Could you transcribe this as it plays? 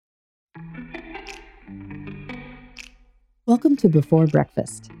Welcome to Before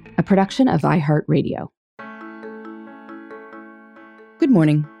Breakfast, a production of iHeartRadio. Good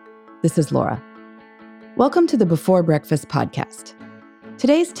morning. This is Laura. Welcome to the Before Breakfast podcast.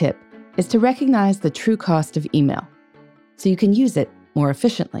 Today's tip is to recognize the true cost of email so you can use it more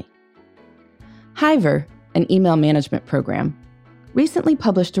efficiently. Hiver, an email management program, recently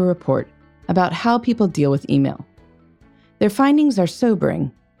published a report about how people deal with email. Their findings are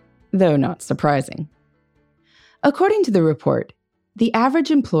sobering, though not surprising. According to the report, the average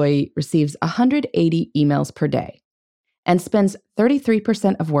employee receives 180 emails per day and spends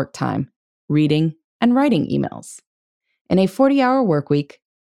 33% of work time reading and writing emails. In a 40-hour work week,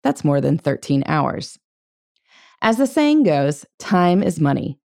 that's more than 13 hours. As the saying goes, time is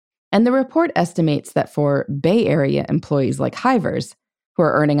money, and the report estimates that for Bay Area employees like Hiver's, who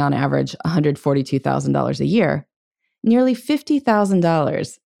are earning on average $142,000 a year, nearly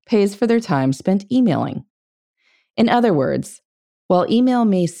 $50,000 pays for their time spent emailing. In other words, while email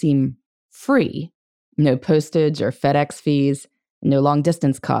may seem free, no postage or FedEx fees, no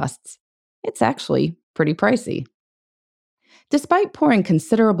long-distance costs, it's actually pretty pricey. Despite pouring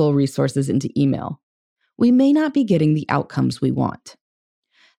considerable resources into email, we may not be getting the outcomes we want.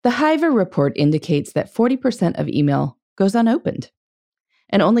 The Hiver report indicates that 40% of email goes unopened,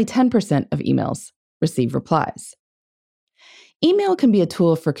 and only 10% of emails receive replies. Email can be a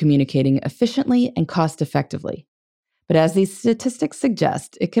tool for communicating efficiently and cost-effectively. But as these statistics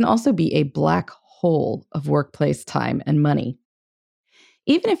suggest, it can also be a black hole of workplace time and money.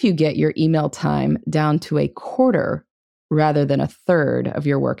 Even if you get your email time down to a quarter rather than a third of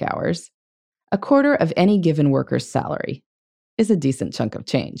your work hours, a quarter of any given worker's salary is a decent chunk of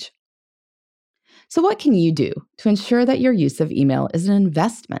change. So what can you do to ensure that your use of email is an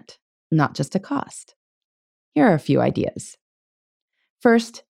investment, not just a cost? Here are a few ideas.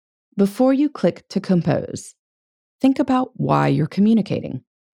 First, before you click to compose, think about why you're communicating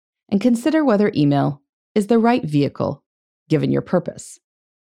and consider whether email is the right vehicle given your purpose.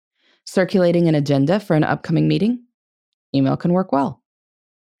 Circulating an agenda for an upcoming meeting? Email can work well.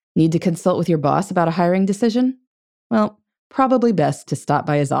 Need to consult with your boss about a hiring decision? Well, probably best to stop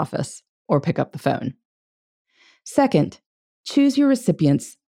by his office or pick up the phone. Second, choose your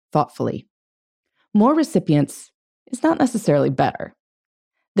recipients thoughtfully. More recipients is not necessarily better.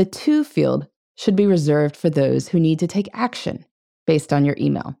 The to field should be reserved for those who need to take action based on your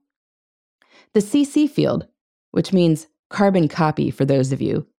email. The CC field, which means carbon copy for those of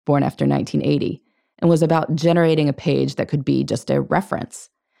you born after 1980, and was about generating a page that could be just a reference,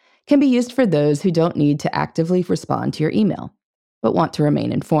 can be used for those who don't need to actively respond to your email, but want to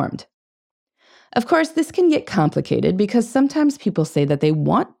remain informed. Of course, this can get complicated because sometimes people say that they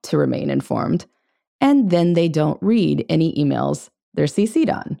want to remain informed, and then they don't read any emails they're CC'd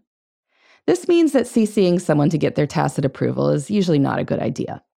on. This means that CCing someone to get their tacit approval is usually not a good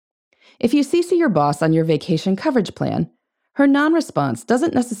idea. If you CC your boss on your vacation coverage plan, her non-response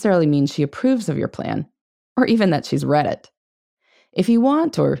doesn't necessarily mean she approves of your plan, or even that she's read it. If you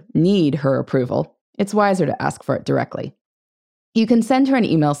want or need her approval, it's wiser to ask for it directly. You can send her an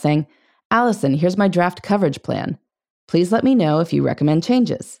email saying, "Allison, here's my draft coverage plan. Please let me know if you recommend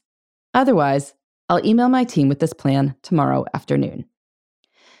changes. Otherwise, I'll email my team with this plan tomorrow afternoon."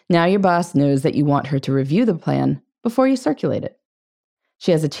 Now your boss knows that you want her to review the plan before you circulate it.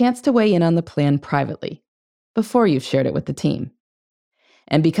 She has a chance to weigh in on the plan privately before you've shared it with the team.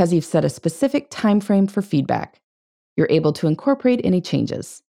 And because you've set a specific time frame for feedback, you're able to incorporate any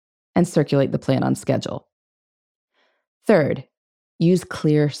changes and circulate the plan on schedule. Third, use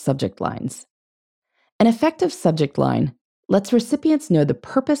clear subject lines. An effective subject line lets recipients know the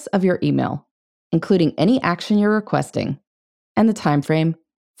purpose of your email, including any action you're requesting and the time frame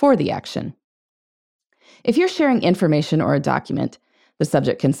for the action. If you're sharing information or a document, the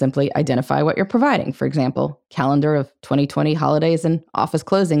subject can simply identify what you're providing. For example, calendar of 2020 holidays and office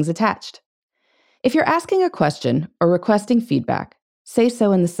closings attached. If you're asking a question or requesting feedback, say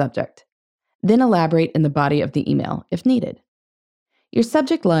so in the subject. Then elaborate in the body of the email if needed. Your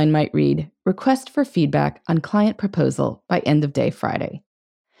subject line might read, "Request for feedback on client proposal by end of day Friday."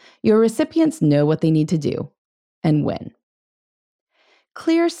 Your recipients know what they need to do and when.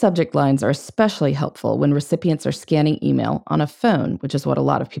 Clear subject lines are especially helpful when recipients are scanning email on a phone, which is what a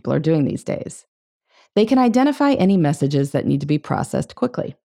lot of people are doing these days. They can identify any messages that need to be processed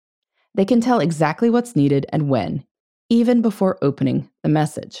quickly. They can tell exactly what's needed and when, even before opening the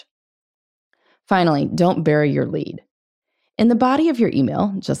message. Finally, don't bury your lead. In the body of your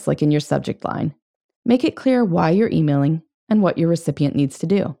email, just like in your subject line, make it clear why you're emailing and what your recipient needs to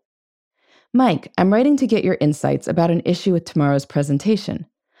do. "Mike, I'm writing to get your insights about an issue with tomorrow's presentation.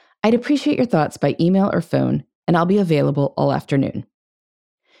 I'd appreciate your thoughts by email or phone and I'll be available all afternoon.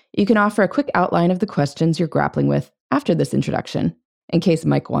 You can offer a quick outline of the questions you're grappling with after this introduction, in case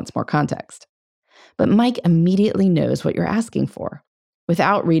Mike wants more context. But Mike immediately knows what you're asking for,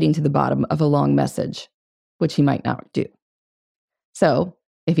 without reading to the bottom of a long message, which he might not do. So,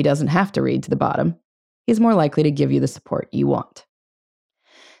 if he doesn't have to read to the bottom, he's more likely to give you the support you want.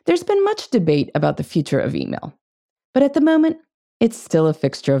 There's been much debate about the future of email, but at the moment, it's still a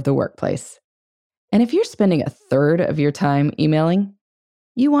fixture of the workplace. And if you're spending a third of your time emailing,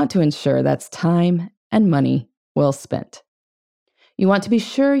 you want to ensure that's time and money well spent. You want to be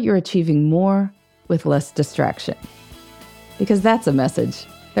sure you're achieving more with less distraction, because that's a message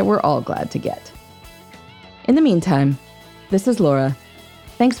that we're all glad to get. In the meantime, this is Laura.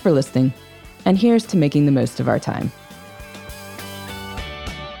 Thanks for listening, and here's to making the most of our time.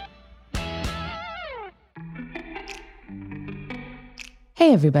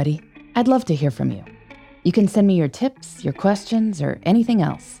 Hey everybody, I'd love to hear from you. You can send me your tips, your questions, or anything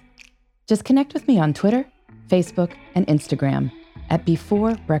else. Just connect with me on Twitter, Facebook, and Instagram at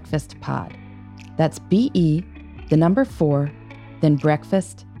Before Breakfast Pod. That's BE, the number 4, then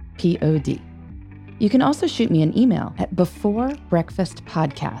breakfast, POD. You can also shoot me an email at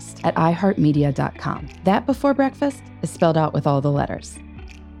beforebreakfastpodcast@iheartmedia.com. That Before Breakfast is spelled out with all the letters.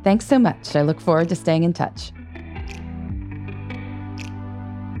 Thanks so much. I look forward to staying in touch.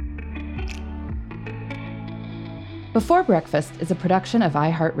 Before Breakfast is a production of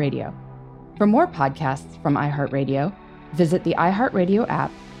iHeartRadio. For more podcasts from iHeartRadio, visit the iHeartRadio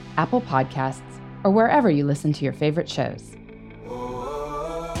app, Apple Podcasts, or wherever you listen to your favorite shows.